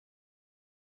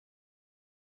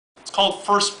It's called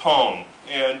First Poem,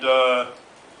 and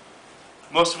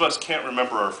most of us can't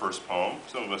remember our first poem.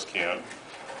 Some of us can.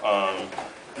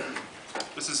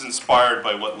 This is inspired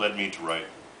by what led me to write.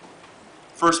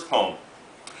 First poem.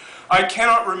 I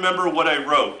cannot remember what I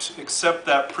wrote, except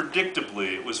that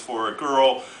predictably it was for a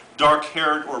girl,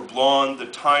 dark-haired or blonde. The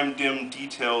time-dimmed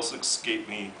details escape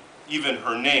me, even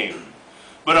her name.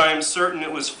 But I am certain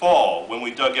it was fall when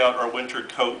we dug out our winter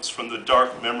coats from the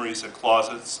dark memories of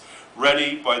closets,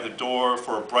 ready by the door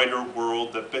for a brighter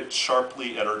world that bit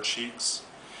sharply at our cheeks.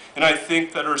 And I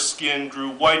think that her skin grew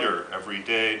whiter every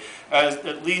day, as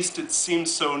at least it seems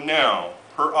so now.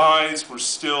 Her eyes were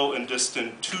still and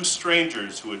distant, two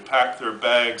strangers who had packed their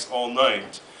bags all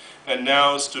night, and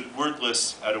now stood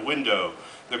wordless at a window,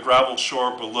 the gravel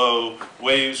shore below,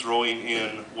 waves rolling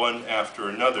in one after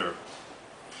another.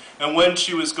 And when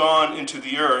she was gone into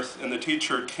the earth, and the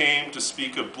teacher came to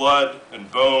speak of blood and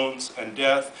bones and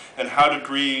death, and how to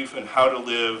grieve and how to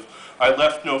live, I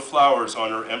left no flowers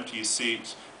on her empty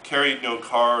seat, carried no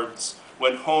cards,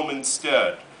 went home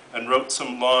instead, and wrote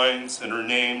some lines and her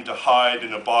name to hide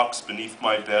in a box beneath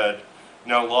my bed,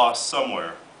 now lost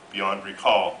somewhere beyond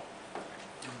recall.